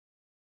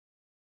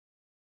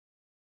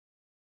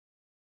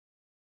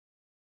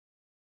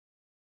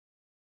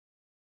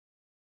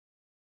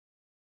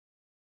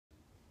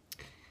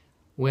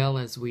Well,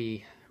 as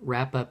we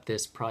wrap up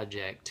this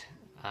project,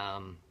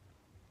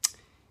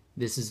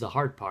 this is the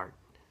hard part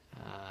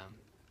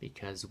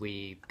because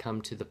we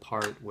come to the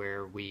part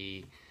where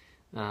we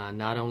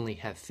not only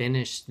have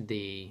finished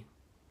the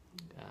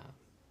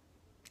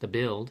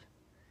build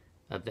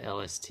of the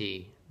LST,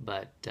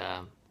 but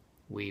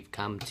we've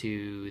come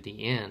to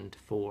the end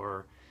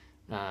for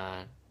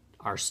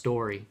our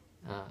story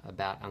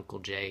about Uncle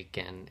Jake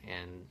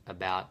and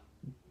about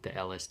the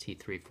LST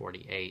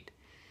 348.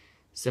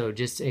 So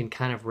just in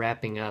kind of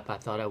wrapping up, I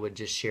thought I would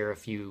just share a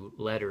few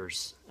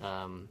letters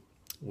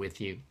with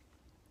you.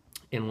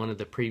 In one of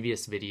the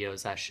previous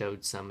videos, I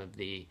showed some of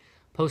the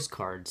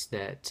postcards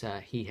that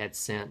he had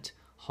sent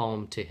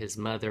home to his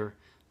mother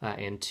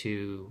and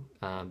to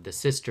the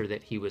sister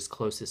that he was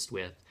closest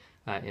with.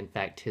 In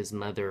fact, his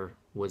mother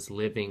was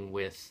living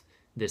with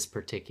this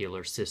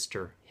particular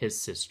sister,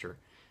 his sister,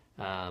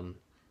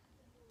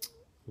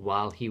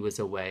 while he was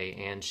away,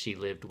 and she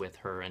lived with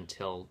her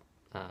until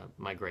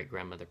my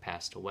great-grandmother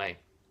passed away.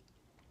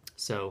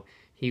 So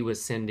he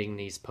was sending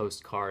these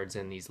postcards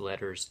and these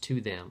letters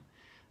to them.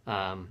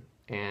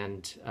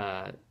 And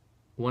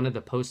one of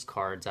the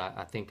postcards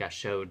I think I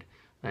showed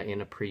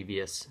in a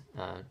previous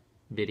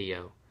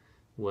video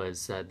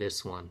was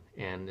this one.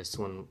 And this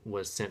one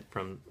was sent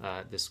from,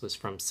 this was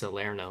from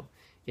Salerno,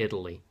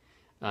 Italy.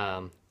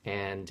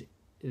 And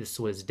this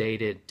was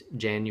dated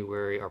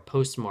January, or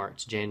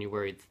postmarked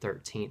January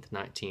 13th,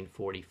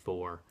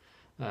 1944.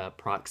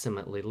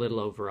 Approximately a little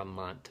over a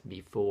month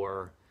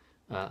before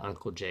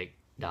Uncle Jake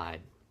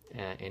died.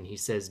 And he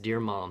says,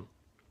 "Dear Mom,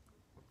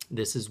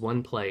 this is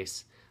one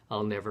place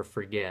I'll never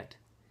forget.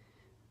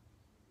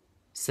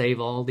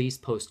 Save all these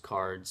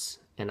postcards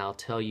and I'll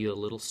tell you a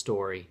little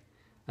story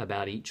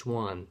about each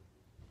one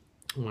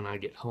when I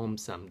get home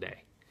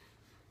someday."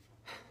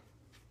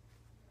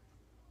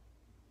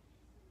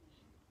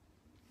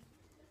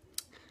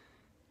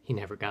 He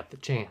never got the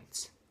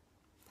chance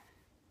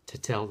to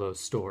tell those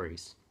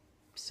stories.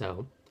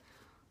 So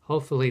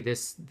hopefully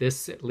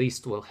this at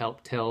least will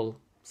help tell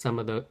some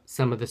of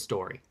the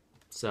story.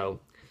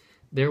 So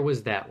there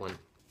was that one.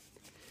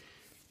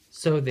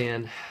 So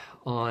then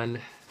on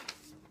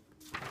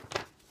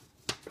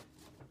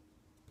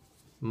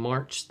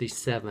March the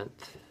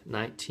 7th,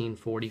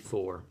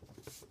 1944,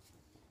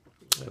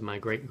 my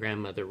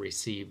great-grandmother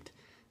received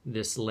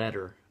this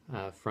letter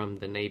from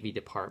the Navy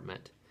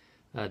Department,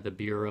 the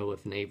Bureau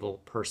of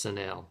Naval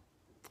Personnel.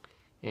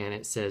 And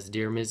it says,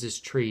 "Dear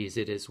Mrs. Trees,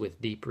 it is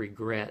with deep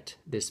regret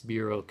this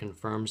Bureau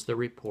confirms the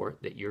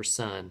report that your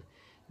son,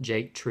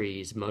 Jake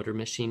Trees, Motor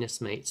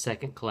Machinist Mate,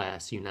 2nd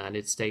Class,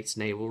 United States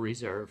Naval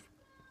Reserve,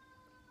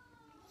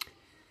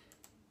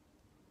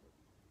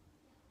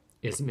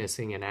 is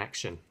missing in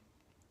action.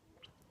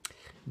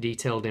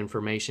 Detailed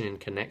information in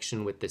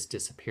connection with this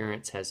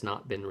disappearance has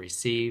not been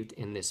received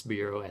in this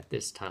Bureau at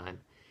this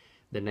time.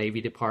 The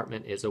Navy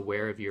Department is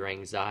aware of your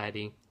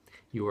anxiety.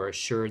 You are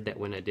assured that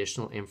when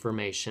additional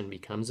information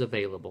becomes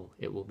available,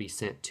 it will be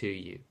sent to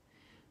you."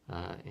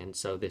 And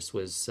so this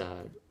was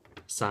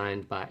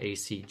signed by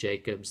A.C.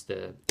 Jacobs,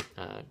 the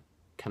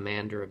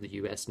commander of the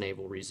U.S.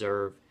 Naval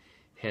Reserve,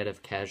 head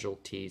of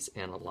Casualties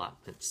and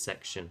Allotments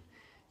Section.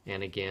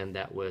 And again,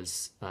 that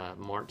was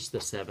March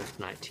the 7th,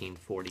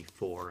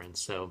 1944. And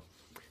so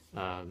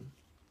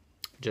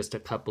just a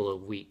couple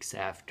of weeks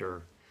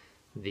after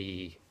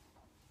the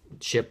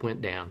ship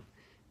went down,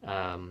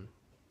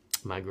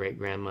 my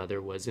great-grandmother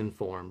was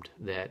informed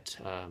that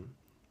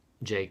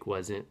Jake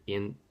wasn't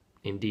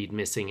indeed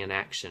missing in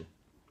action.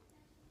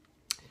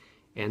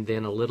 And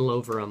then a little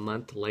over a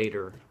month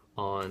later,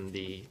 on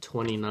the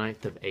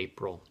 29th of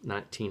April,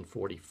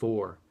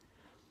 1944,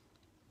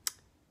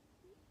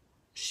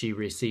 she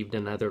received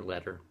another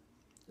letter.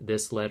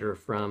 This letter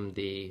from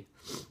the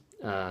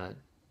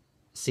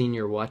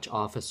senior watch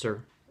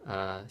officer,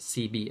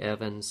 C.B.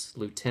 Evans,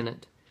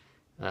 lieutenant,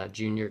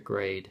 junior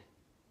grade,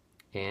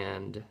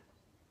 and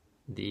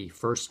the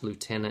first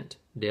lieutenant,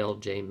 Dale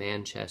J.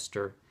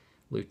 Manchester,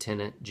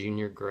 lieutenant,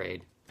 junior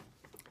grade.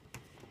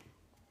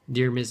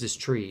 "Dear Mrs.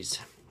 Trees,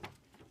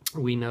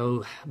 we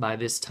know by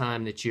this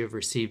time that you have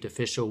received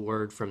official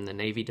word from the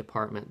Navy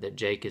Department that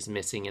Jake is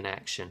missing in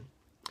action.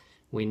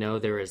 We know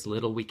there is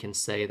little we can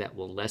say that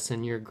will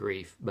lessen your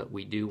grief, but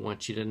we do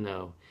want you to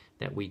know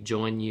that we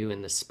join you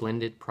in the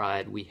splendid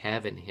pride we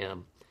have in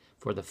him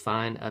for the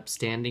fine,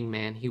 upstanding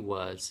man he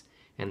was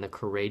and the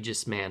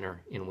courageous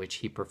manner in which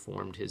he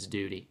performed his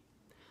duty.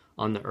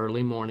 On the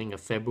early morning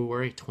of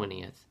February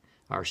 20th,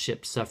 our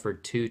ship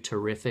suffered 2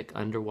 terrific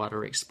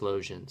underwater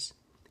explosions.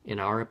 In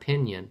our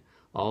opinion,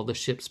 all the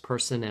ship's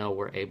personnel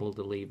were able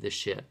to leave the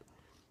ship.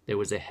 There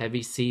was a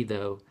heavy sea,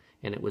 though,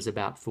 and it was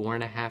about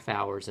 4.5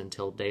 hours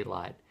until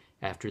daylight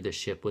after the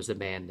ship was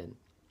abandoned.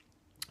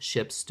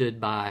 Ships stood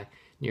by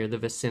near the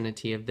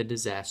vicinity of the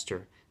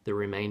disaster the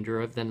remainder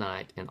of the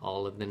night and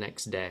all of the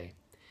next day,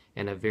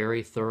 and a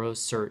very thorough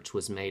search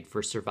was made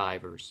for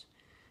survivors.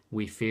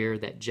 We fear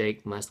that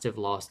Jake must have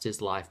lost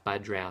his life by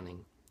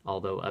drowning,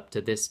 although up to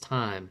this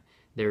time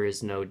there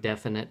is no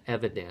definite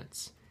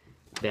evidence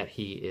that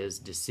he is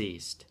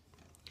deceased.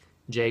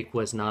 Jake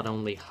was not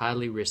only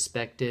highly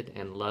respected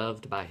and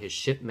loved by his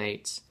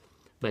shipmates,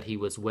 but he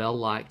was well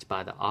liked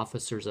by the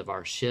officers of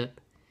our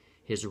ship.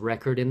 His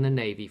record in the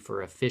Navy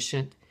for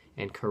efficient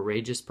and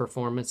courageous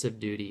performance of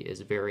duty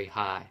is very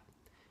high.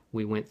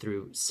 We went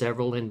through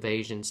several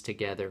invasions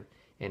together,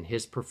 and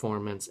his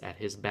performance at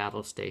his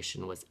battle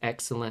station was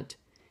excellent,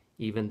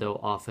 even though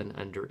often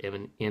under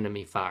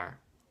enemy fire.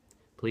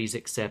 Please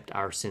accept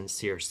our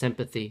sincere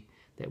sympathy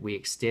that we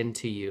extend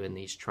to you in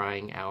these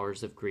trying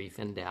hours of grief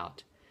and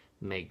doubt.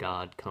 May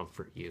God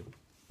comfort you.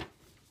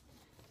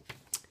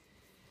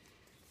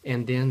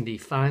 And then the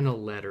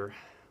final letter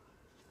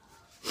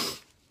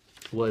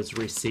was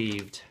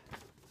received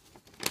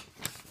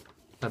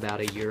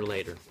about a year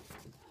later.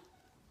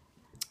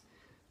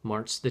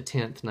 March the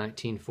 10th,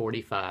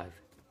 1945.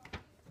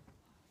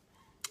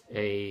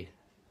 A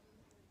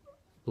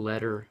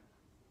letter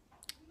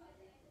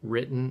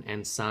written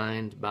and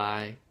signed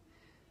by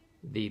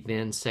the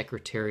then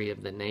Secretary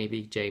of the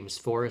Navy, James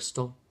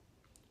Forrestal.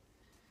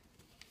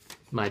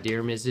 My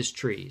dear Mrs.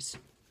 Trees,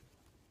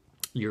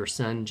 your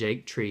son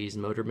Jake Trees,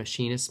 motor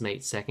machinist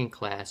mate 2nd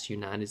class,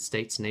 United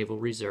States Naval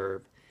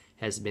Reserve,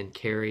 has been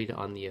carried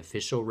on the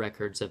official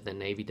records of the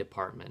Navy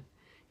Department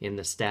in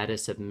the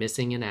status of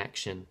missing in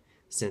action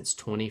since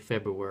 20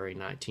 February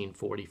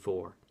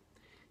 1944.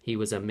 He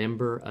was a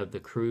member of the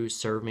crew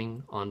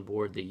serving on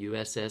board the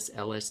USS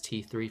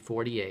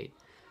LST-348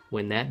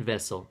 when that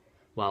vessel,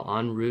 while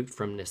en route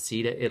from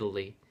Nisida,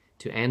 Italy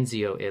to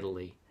Anzio,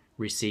 Italy,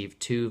 received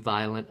 2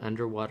 violent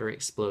underwater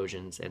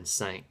explosions and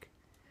sank.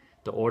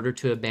 The order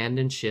to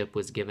abandon ship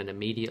was given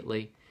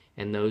immediately,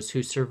 and those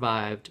who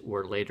survived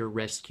were later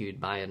rescued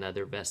by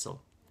another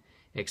vessel.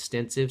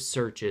 Extensive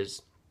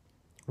searches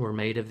were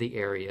made of the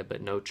area,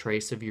 but no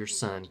trace of your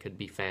son could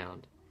be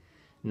found.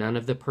 None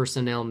of the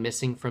personnel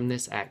missing from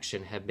this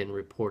action have been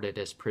reported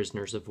as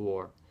prisoners of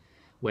war.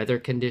 Weather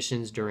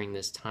conditions during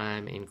this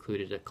time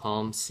included a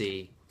calm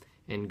sea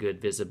and good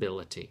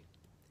visibility.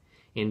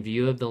 In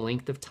view of the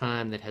length of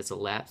time that has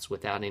elapsed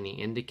without any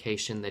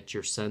indication that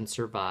your son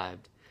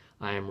survived,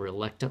 I am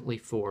reluctantly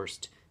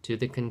forced to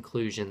the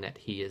conclusion that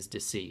he is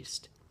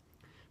deceased.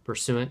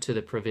 Pursuant to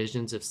the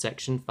provisions of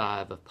Section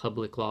 5 of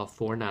Public Law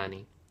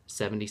 490,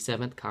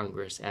 77th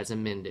Congress, as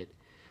amended,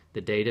 the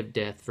date of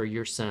death for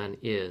your son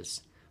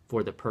is,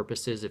 for the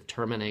purposes of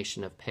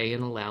termination of pay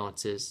and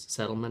allowances,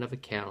 settlement of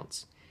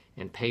accounts,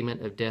 and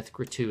payment of death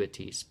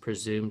gratuities,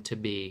 presumed to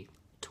be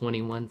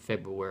 21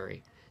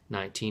 February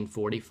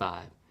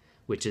 1945,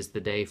 which is the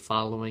day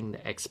following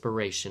the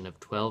expiration of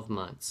 12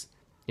 months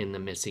in the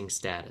missing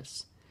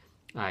status.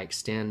 I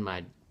extend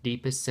my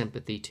deepest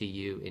sympathy to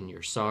you in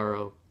your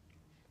sorrow.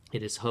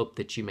 It is hoped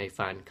that you may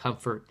find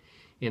comfort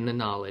in the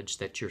knowledge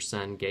that your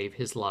son gave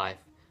his life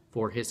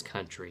for his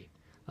country,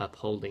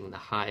 upholding the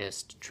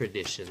highest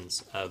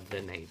traditions of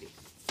the Navy.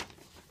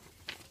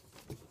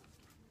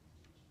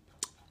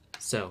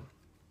 So,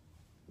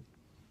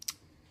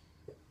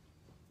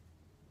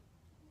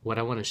 what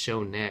I want to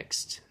show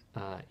next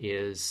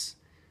is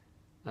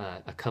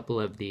a couple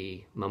of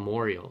the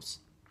memorials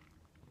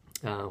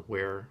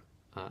where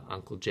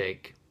Uncle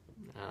Jake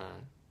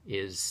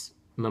is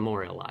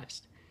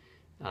memorialized.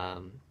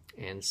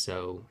 And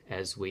so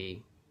as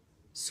we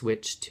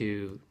switch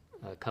to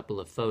a couple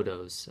of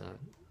photos,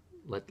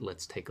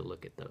 let's take a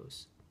look at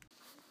those.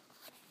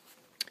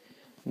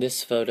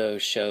 This photo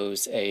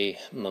shows a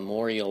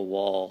memorial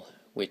wall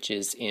which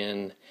is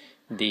in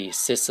the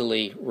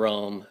Sicily,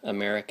 Rome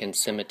American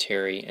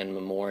Cemetery and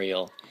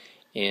Memorial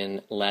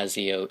in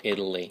Lazio,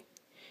 Italy.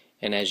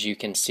 And as you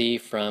can see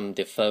from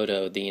the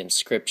photo, the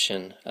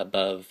inscription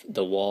above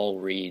the wall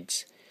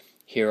reads,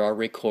 "Here are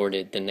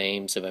recorded the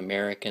names of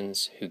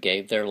Americans who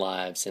gave their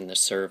lives in the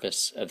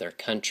service of their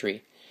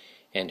country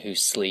and who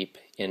sleep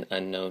in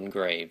unknown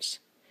graves."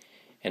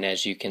 And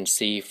as you can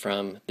see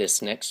from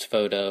this next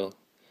photo,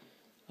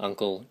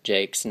 Uncle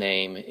Jake's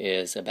name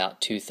is about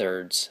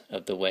 2/3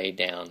 of the way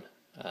down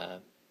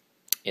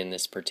in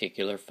this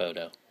particular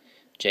photo.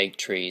 Jake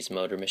Trees,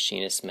 motor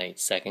machinist mate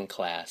 2nd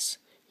class,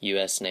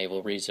 U.S.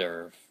 Naval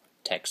Reserve,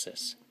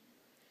 Texas.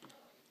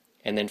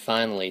 And then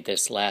finally,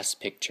 this last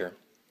picture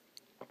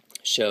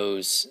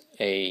shows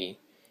a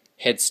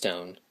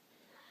headstone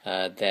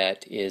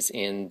that is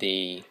in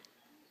the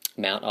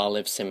Mount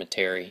Olive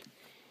Cemetery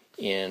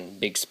in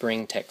Big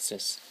Spring,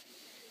 Texas.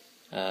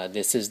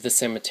 This is the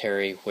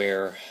cemetery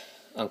where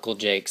Uncle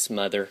Jake's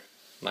mother,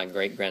 my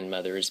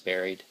great-grandmother, is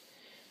buried,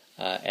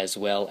 as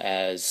well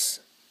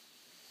as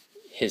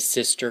his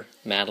sister,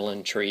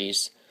 Madeline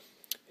Trees,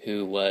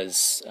 who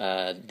was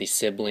the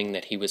sibling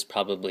that he was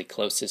probably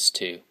closest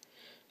to,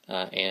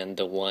 and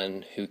the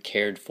one who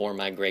cared for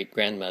my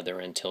great-grandmother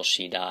until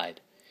she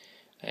died.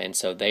 And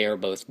so they are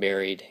both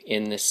buried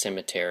in this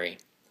cemetery,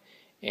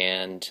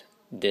 and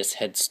this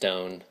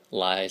headstone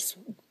lies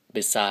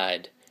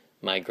beside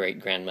my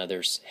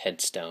great-grandmother's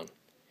headstone.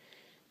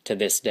 To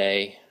this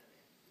day,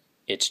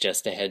 it's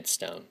just a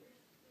headstone.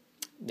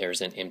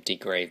 There's an empty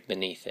grave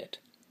beneath it.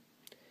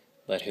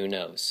 But who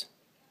knows?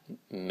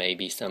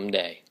 Maybe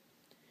someday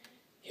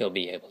he'll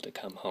be able to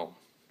come home.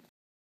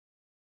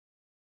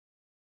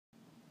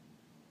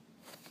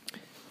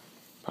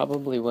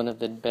 Probably one of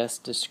the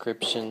best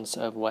descriptions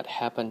of what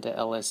happened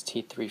to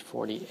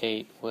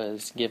LST-348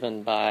 was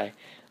given by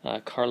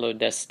Carlo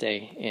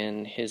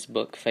in his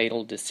book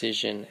Fatal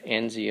Decision,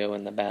 Anzio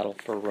and the Battle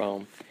for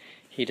Rome.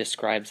 He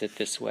describes it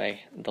this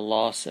way: the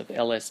loss of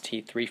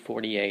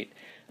LST-348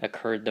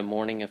 occurred the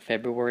morning of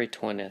February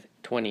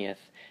 20th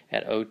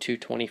at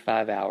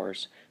 02:25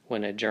 hours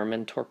when a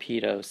German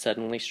torpedo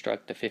suddenly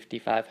struck the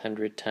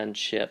 5,500-ton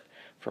ship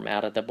from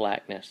out of the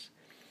blackness.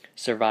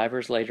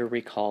 Survivors later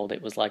recalled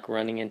it was like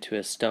running into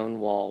a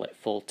stone wall at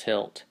full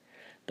tilt.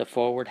 The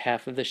forward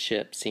half of the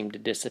ship seemed to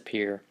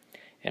disappear,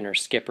 and her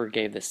skipper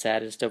gave the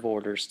saddest of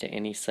orders to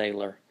any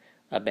sailor: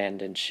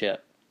 abandon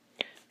ship.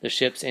 The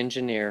ship's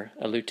engineer,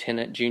 a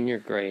lieutenant junior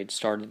grade,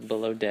 started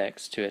below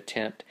decks to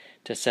attempt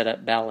to set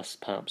up ballast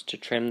pumps to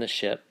trim the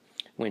ship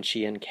when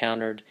he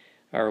encountered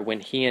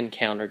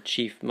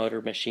Chief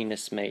Motor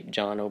Machinist Mate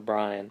John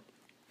O'Brien,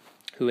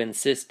 who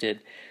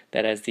insisted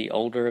that as the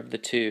older of the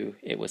two,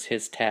 it was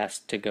his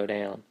task to go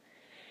down.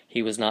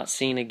 He was not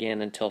seen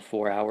again until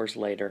 4 hours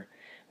later,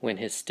 when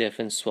his stiff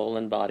and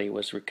swollen body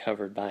was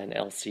recovered by an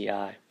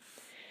LCI.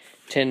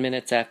 10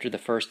 minutes after the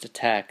first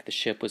attack, the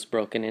ship was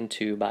broken in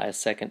two by a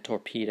second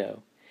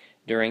torpedo.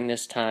 During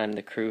this time,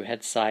 the crew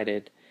had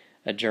sighted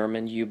a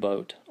German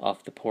U-boat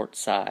off the port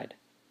side.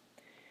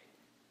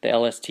 The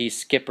LST's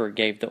skipper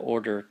gave the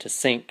order to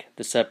sink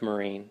the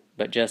submarine,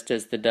 but just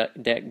as the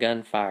deck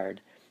gun fired,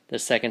 the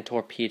second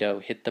torpedo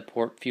hit the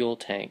port fuel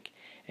tank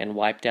and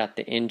wiped out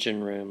the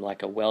engine room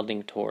like a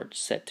welding torch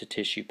set to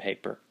tissue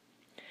paper.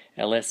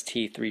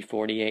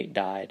 LST-348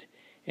 died,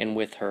 and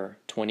with her,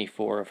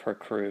 24 of her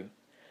crew.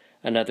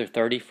 Another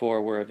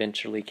 34 were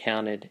eventually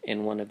counted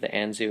in one of the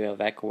Anzio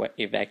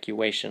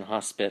evacuation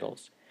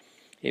hospitals.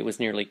 It was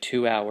nearly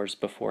 2 hours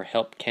before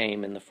help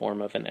came in the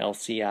form of an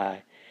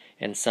LCI,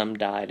 and some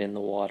died in the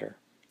water.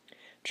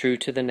 True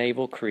to the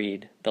naval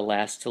creed, the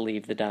last to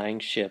leave the dying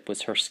ship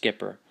was her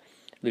skipper,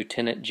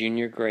 Lieutenant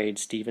Junior Grade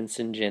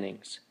Stevenson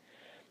Jennings.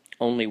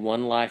 Only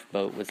one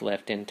lifeboat was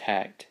left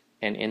intact,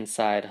 and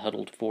inside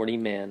huddled 40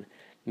 men,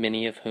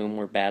 many of whom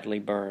were badly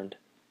burned.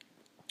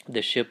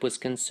 The ship was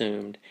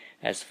consumed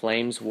as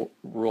flames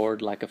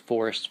roared like a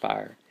forest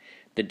fire.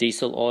 The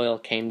diesel oil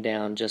came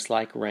down just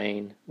like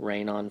rain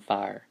on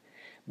fire.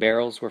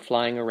 Barrels were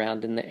flying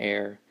around in the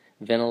air.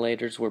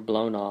 Ventilators were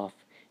blown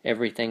off.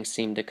 Everything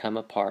seemed to come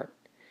apart.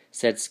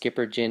 Said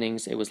Skipper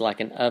Jennings, it was like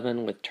an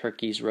oven with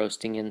turkeys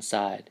roasting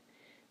inside.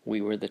 We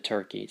were the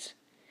turkeys.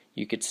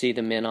 You could see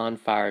the men on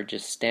fire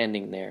just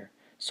standing there,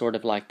 sort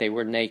of like they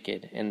were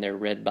naked and their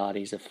red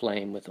bodies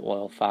aflame with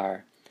oil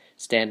fire,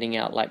 standing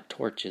out like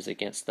torches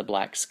against the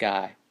black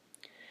sky.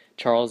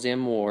 Charles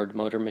M. Ward,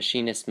 motor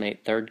machinist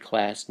mate 3rd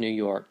class, New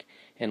York,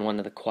 and one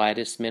of the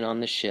quietest men on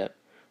the ship,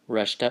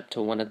 rushed up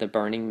to one of the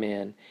burning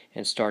men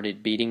and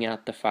started beating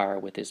out the fire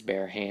with his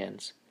bare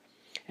hands.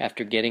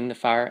 After getting the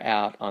fire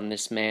out on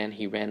this man,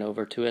 he ran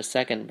over to a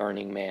second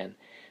burning man,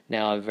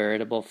 now a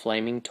veritable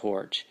flaming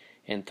torch,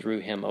 and threw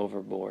him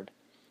overboard.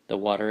 The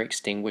water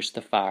extinguished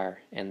the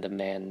fire, and the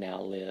man now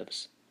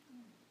lives.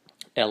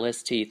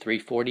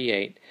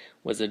 LST-348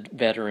 was a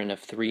veteran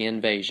of 3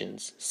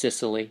 invasions: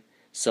 Sicily,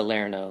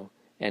 Salerno,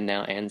 and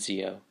now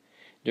Anzio.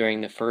 During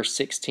the first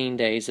 16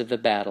 days of the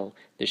battle,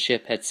 the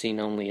ship had seen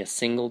only a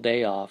single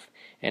day off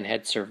and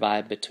had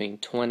survived between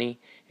 20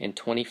 and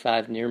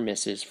 25 near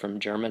misses from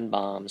German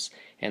bombs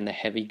and the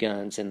heavy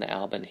guns in the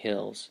Alban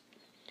Hills.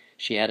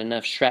 She had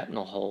enough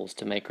shrapnel holes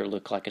to make her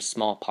look like a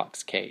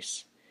smallpox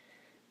case.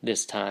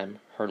 This time,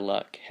 her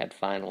luck had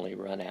finally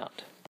run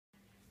out.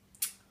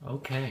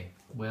 Okay,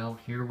 well,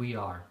 here we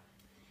are.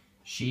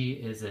 She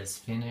is as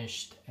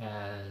finished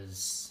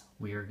as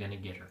we are going to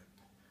get her.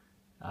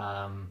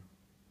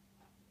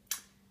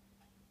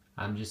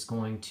 I'm just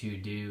going to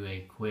do a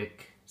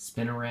quick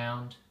spin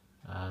around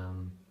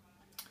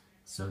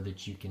so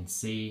that you can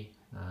see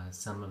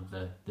some of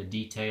the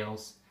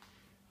details.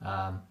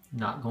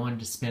 Not going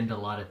to spend a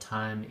lot of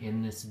time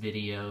in this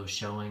video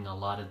showing a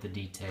lot of the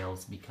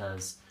details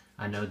because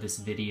I know this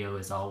video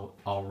is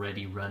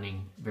already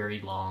running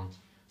very long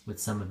with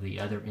some of the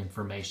other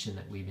information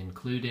that we've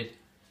included.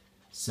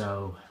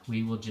 So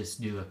we will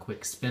just do a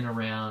quick spin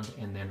around,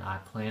 and then I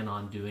plan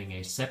on doing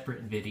a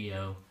separate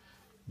video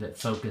that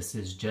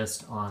focuses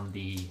just on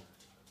the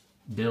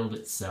build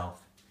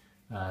itself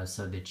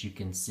so that you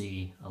can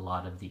see a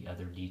lot of the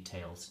other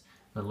details.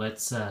 But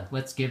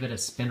let's give it a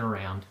spin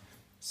around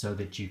so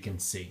that you can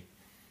see.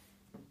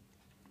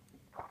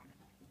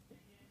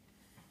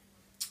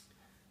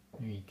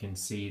 Here you can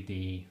see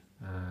the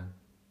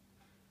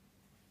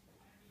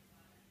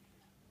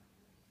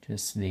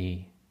just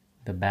the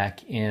back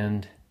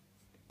end.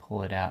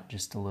 Pull it out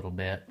just a little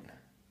bit.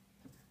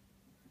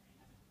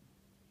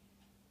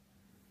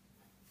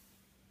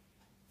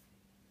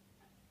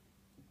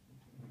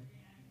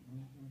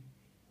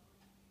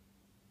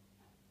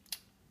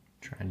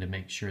 Trying to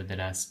make sure that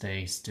I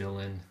stay still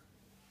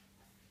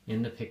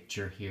in the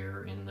picture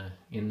here,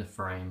 in the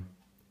frame.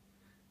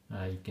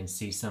 You can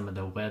see some of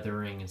the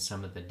weathering and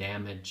some of the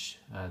damage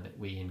that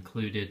we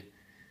included.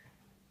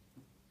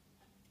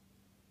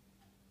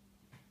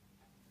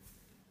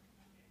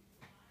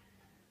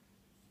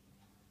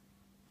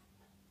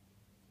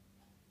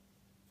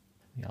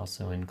 We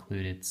also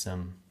included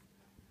some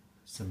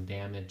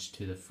damage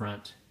to the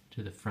front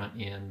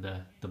end,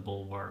 the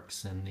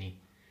bulwarks and the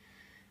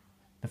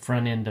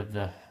front end of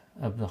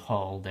the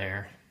hull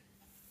there.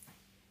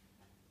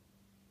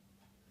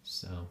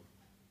 So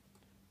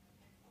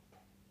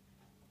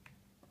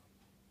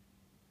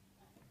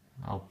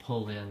I'll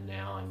pull in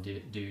now and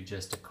do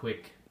just a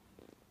quick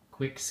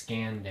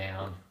scan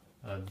down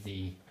of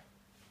the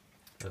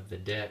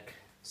deck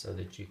so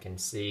that you can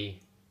see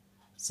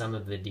some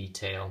of the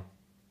detail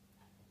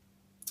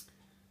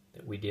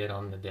that we did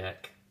on the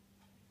deck.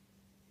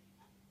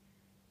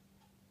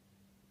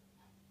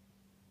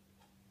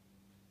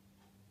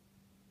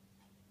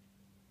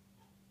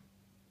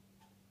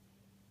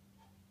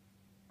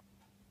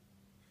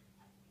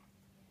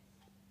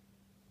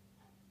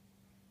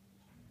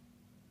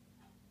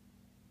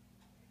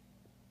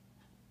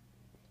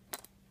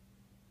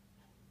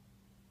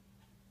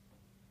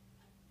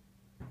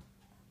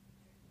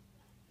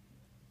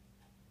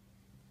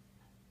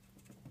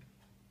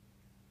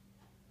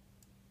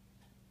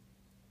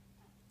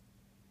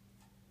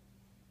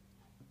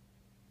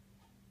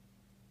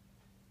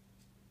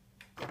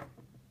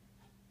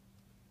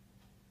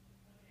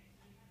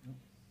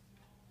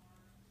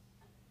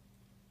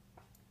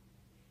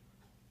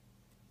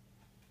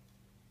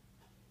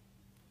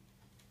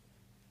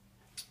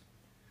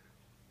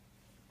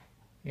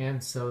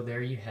 And so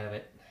there you have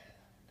it.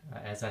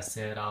 As I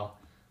said, I'll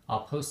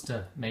post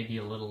maybe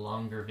a little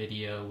longer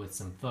video with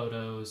some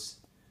photos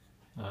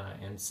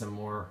and some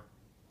more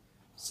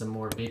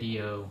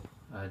video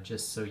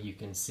just so you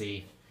can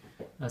see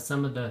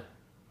some of the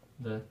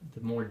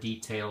more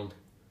detailed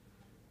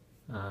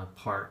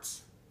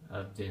parts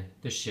of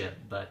the ship.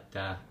 But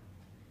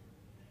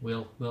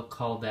we'll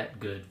call that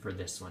good for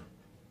this one.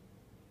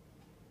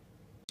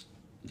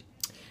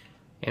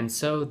 And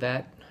so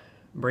that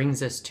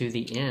brings us to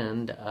the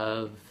end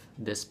of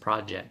this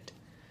project.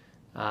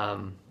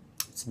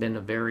 It's been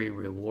a very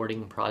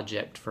rewarding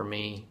project for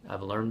me.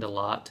 I've learned a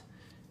lot,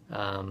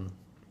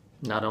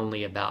 not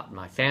only about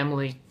my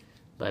family,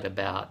 but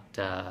about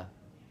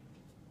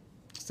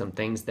some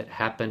things that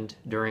happened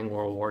during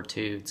World War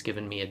II. It's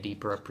given me a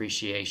deeper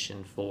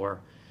appreciation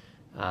for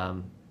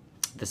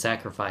the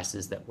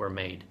sacrifices that were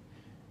made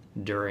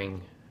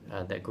during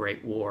that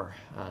Great War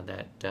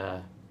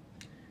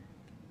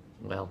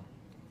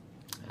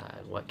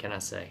what can I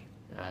say?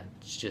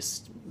 It's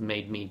just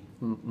made me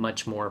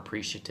much more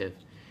appreciative.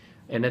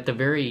 And at the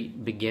very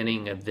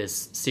beginning of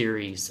this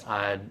series,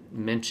 I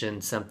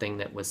mentioned something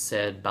that was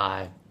said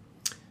by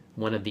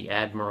one of the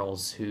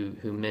admirals who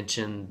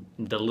mentioned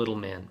the little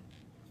men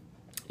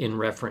in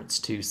reference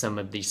to some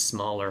of these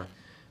smaller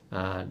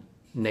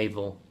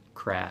naval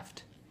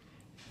craft.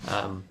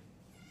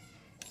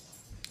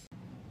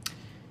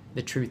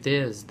 The truth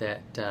is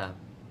that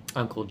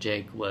Uncle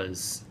Jake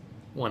was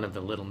one of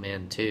the little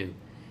men too.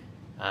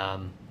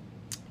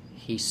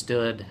 He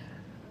stood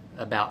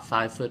about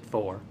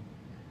 5'4"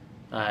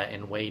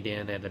 and weighed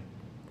in at a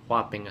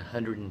whopping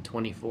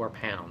 124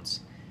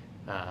 pounds.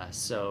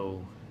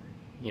 So,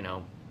 you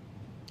know,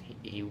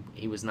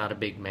 he was not a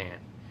big man,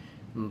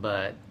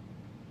 but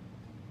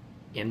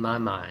in my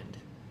mind,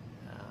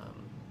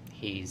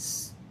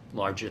 he's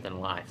larger than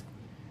life.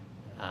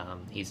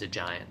 He's a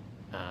giant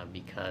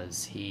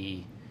because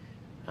he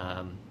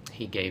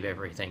gave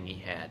everything he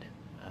had,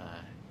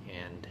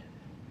 and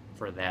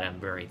for that I'm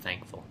very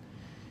thankful.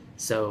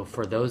 So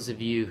for those of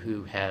you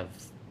who have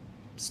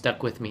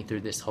stuck with me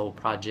through this whole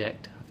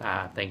project,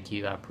 thank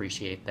you. I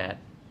appreciate that.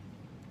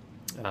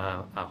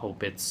 I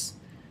hope it's,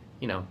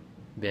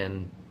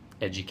 been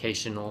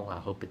educational. I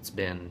hope it's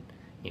been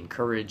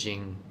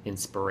encouraging,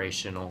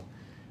 inspirational.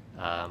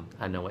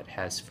 I know it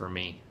has for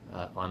me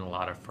on a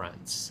lot of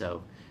fronts.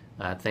 So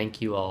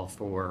thank you all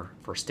for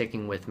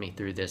sticking with me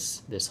through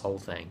this whole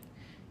thing.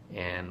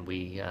 And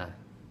we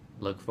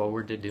look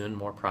forward to doing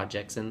more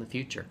projects in the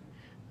future.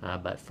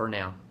 But for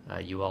now,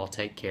 you all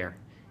take care,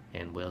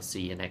 and we'll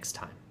see you next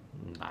time.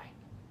 Bye.